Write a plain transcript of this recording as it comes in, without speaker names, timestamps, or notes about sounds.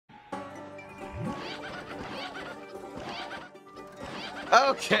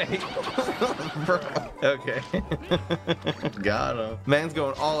Okay. Bro. Okay. Got him. Man's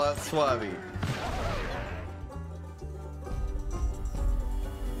going all out swabby.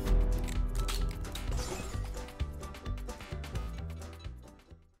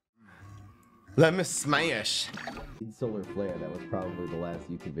 Let me smash. Solar flare, that was probably the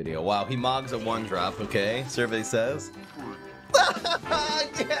last YouTube video. Wow, he mogs a 1-drop, okay? Survey says.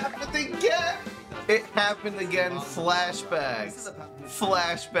 It happened again! It happened again. Flashbacks.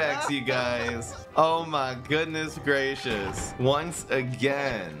 Flashbacks, you guys. Oh my goodness gracious. Once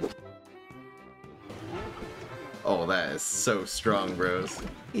again. Oh, that is so strong, bros.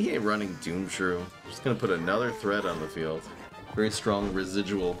 He ain't running Doom Shrew. Just gonna put another threat on the field. Very strong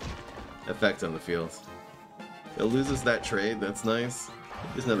residual effect on the field. It loses that trade, that's nice.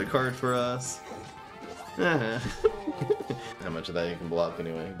 There's another card for us. How much of that you can block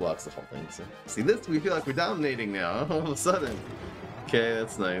anyway? He blocks the whole thing. So. See this? We feel like we're dominating now, all of a sudden. Okay,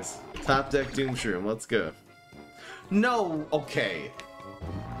 that's nice. Top deck Doom Shroom, let's go. No! Okay.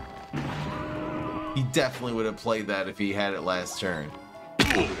 He definitely would have played that if he had it last turn.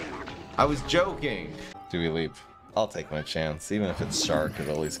 I was joking. Do we leap? I'll take my chance. Even if it's Shark,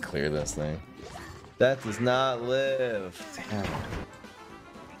 it'll at least clear this thing. That does not live. Damn it.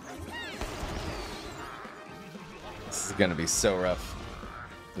 This is gonna be so rough.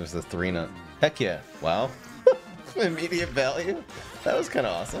 There's the 3-nut. Heck yeah. Wow. Immediate value. That was kind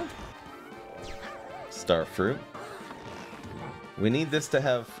of awesome. Star Fruit. We need this to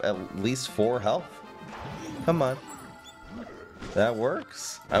have at least 4 health. Come on. That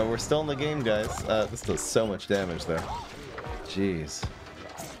works. We're still in the game, guys. This does so much damage there. Jeez.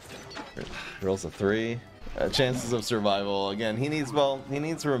 Rolls a 3. Chances of survival. Again, he needs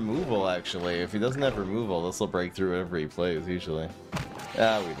removal, actually. If he doesn't have removal, this will break through whatever he plays, usually.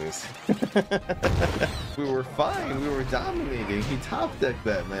 Ah, we lose. We were fine. We were dominating. He top decked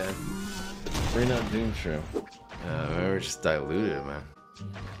that, man. We're not Doom Shroom. We were just diluted, man.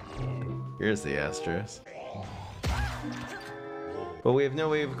 Here's the asterisk. But we have no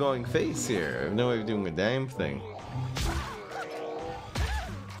way of going face here. We have no way of doing a damn thing.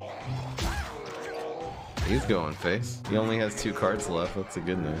 He's going face. He only has 2 cards left. That's the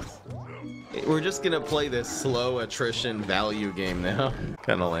good news. We're just gonna play this slow attrition value game now.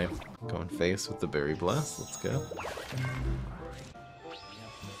 Kinda lame. Going face with the Berry Blast. Let's go.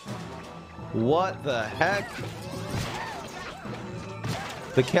 What the heck?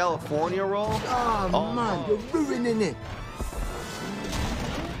 The California roll? Oh man, you're ruining it.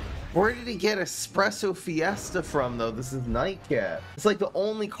 Where did he get Espresso Fiesta from, though? This is Nightcap. It's like the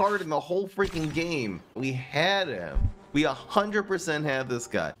only card in the whole freaking game. We had him. We 100% had this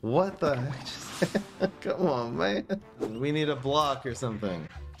guy. What the heck? Come on, man. We need a block or something.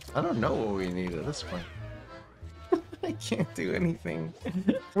 I don't know what we need at this point. I can't do anything.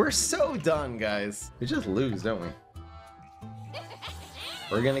 We're so done, guys. We just lose, don't we?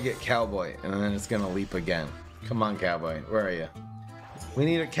 We're gonna get Cowboy, and then it's gonna leap again. Come on, Cowboy. Where are you? We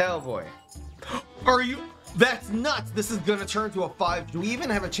need a Cowboy. Are you? That's nuts! This is gonna turn to a 5. Do we even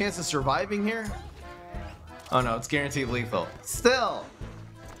have a chance of surviving here? Oh no, it's guaranteed lethal. Still!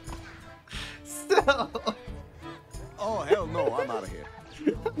 Oh hell no, I'm out of here.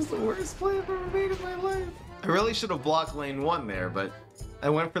 That was the worst play I've ever made in my life. I really should have blocked lane 1 there, but I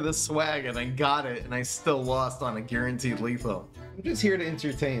went for the swag and I got it, and I still lost on a guaranteed lethal. I'm just here to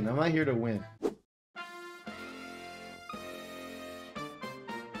entertain. I'm not here to win.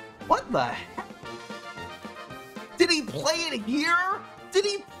 What the heck? Did he play it here? Did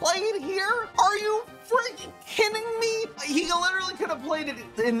he play it here? Are you freaking kidding me? He literally could have played it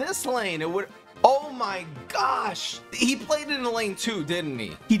in this lane. It would. Oh my gosh! He played it in lane 2, didn't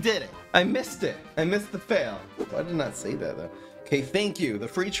he? He did it. I missed it. I missed the fail. Why did I not say that though? Okay, thank you. The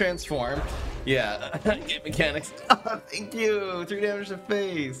free transform. Yeah, game mechanics. Oh, thank you. 3 damage to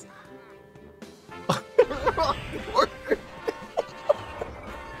face. Wrong order.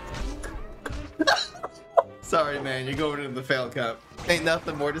 Sorry, man, you're going into the fail cup. Ain't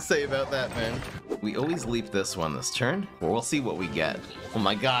nothing more to say about that, man. We always leap this one this turn. Well, we'll see what we get. Oh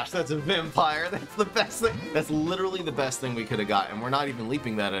my gosh, that's a vampire. That's the best thing. That's literally the best thing we could have gotten. We're not even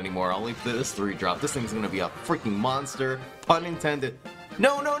leaping that anymore. I'll leap this 3-drop. This thing's gonna be a freaking monster. Pun intended.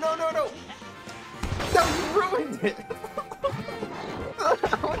 No, no, no, no, no! No, you ruined it!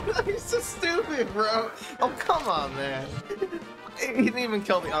 You're so stupid, bro. Oh, come on, man. He didn't even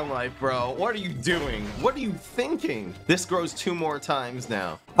kill the unlife, bro. What are you doing? What are you thinking? This grows 2 more times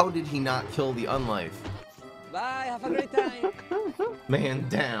now. How did he not kill the unlife? Bye, have a great time. Man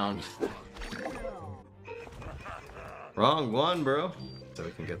down. Wrong one, bro. So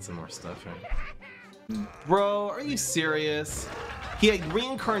we can get some more stuff in. Bro, are you serious? He had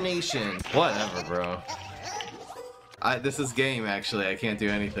reincarnation. Whatever, bro. This is game, actually. I can't do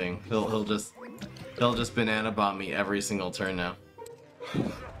anything. He'll just banana bomb me every single turn now.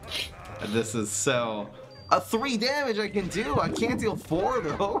 This is so... 3 damage I can do! I can't deal 4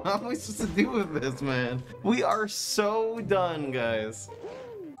 though! What am I supposed to do with this, man? We are so done, guys.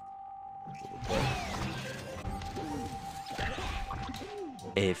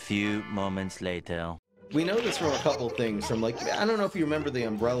 A few moments later. We know this from a couple things, from like, I don't know if you remember the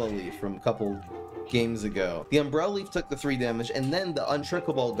Umbrella Leaf from a couple games ago. The Umbrella Leaf took the 3 damage, and then the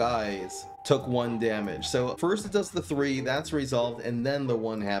Untrickable guys took 1 damage. So first it does the 3, that's resolved, and then the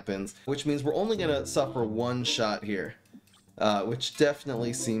 1 happens, which means we're only gonna suffer 1 shot here. Which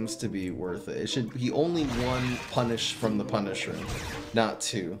definitely seems to be worth it. It should be only 1 punish from the Punisher, not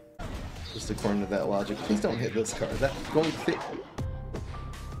 2. Just according to that logic. Please don't hit this card. That's going to fit.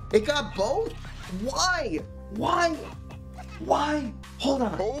 It got both? Why? Why? Why? Hold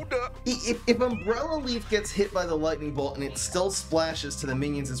on. Hold up. If Umbrella Leaf gets hit by the lightning bolt and it still splashes to the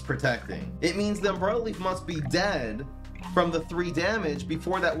minions it's protecting, it means the Umbrella Leaf must be dead from the 3 damage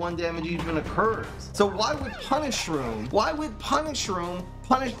before that 1 damage even occurs. So why would Punish Room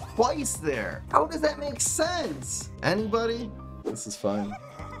punish twice there? How does that make sense? Anybody? This is fine.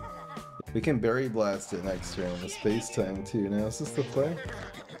 We can Berry Blast it next turn with Space Time too. Now is this the play?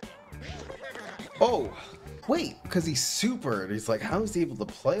 Oh! Wait, because he's supered. He's like, how is he able to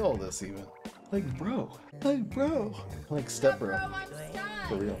play all this even? Like, bro. Like, bro. Like, Step Bro.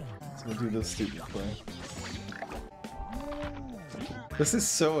 For real. Let's go do this stupid play. This is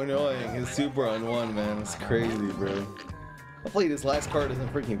so annoying. His super on 1, man. It's crazy, bro. Hopefully this last card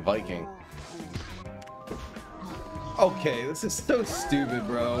isn't freaking Viking. Okay, this is so stupid,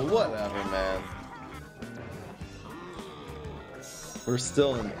 bro. Whatever, man. We're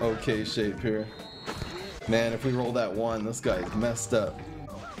still in okay shape here. Man, if we roll that 1, this guy's messed up.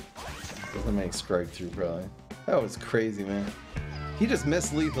 Doesn't make strike through, probably. That was crazy, man. He just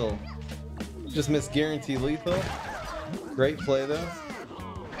missed lethal. Just missed guarantee lethal. Great play, though.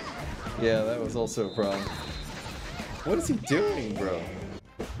 Yeah, that was also a problem. What is he doing, bro?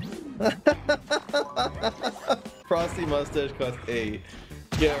 Frosty Mustache cost 8.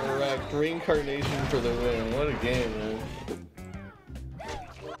 Get wrecked. Reincarnation for the win. What a game, man.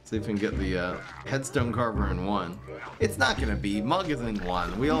 See if we can get the Headstone Carver in 1. It's not gonna be. Mug is in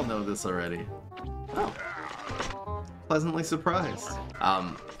 1. We all know this already. Oh. Pleasantly surprised.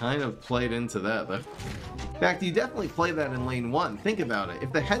 Kind of played into that, though. In fact, you definitely play that in lane 1. Think about it.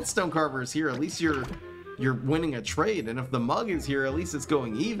 If the Headstone Carver is here, at least you're winning a trade, and if the Mug is here, at least it's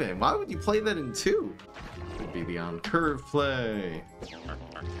going even. Why would you play that in 2? Could be the on-curve play.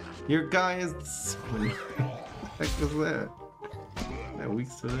 Your guy is... What the heck was that? That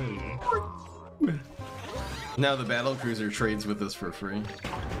week's today. Now the Battle Cruiser trades with us for free.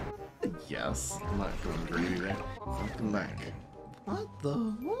 Yes, I'm not going greedy there. Welcome back. What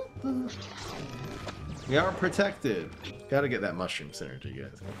the? We are protected. Gotta get that mushroom synergy,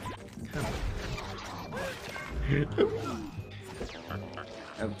 guys.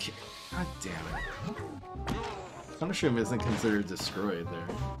 Okay. God damn it. Mushroom isn't considered destroyed there.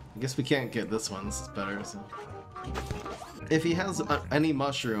 I guess we can't get this one. This is better. So. If he has any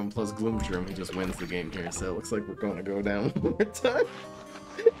mushroom plus Gloomshroom, he just wins the game here. So it looks like we're going to go down one more time.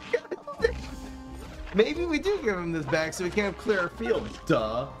 Maybe we do give him this back so we can't clear our field.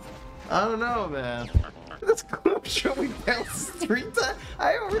 Duh. I don't know, man. This Gloomshroom we bounce 3 times.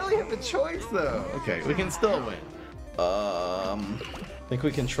 I don't really have a choice though. Okay, we can still win. I think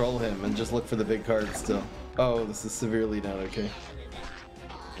we control him and just look for the big cards still. Oh, this is severely not okay.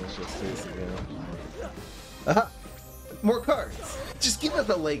 Aha! More cards! Just give us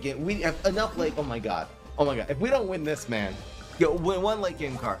a late game. We have enough late. Oh my god. Oh my god. If we don't win this, man. Yo, win 1 late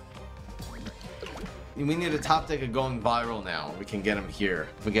game card. We need a top deck of going viral now. We can get him here.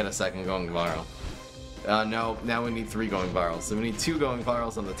 If we get a second going viral. No, now we need 3 going viral. So we need 2 going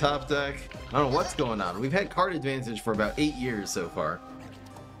virals on the top deck. I don't know what's going on. We've had card advantage for about 8 years so far.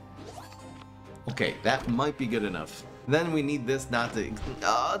 Okay, that might be good enough. Then we need this not to...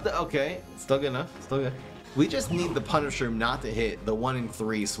 okay, still good enough. Still good. We just need the Punisher not to hit the 1 in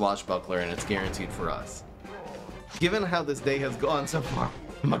 3 Swashbuckler, and it's guaranteed for us. Given how this day has gone so far...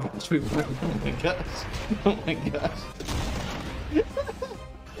 Oh my gosh, we won. Oh my gosh. Oh my gosh.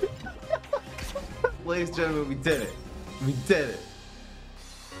 Ladies and gentlemen, we did it. We did it.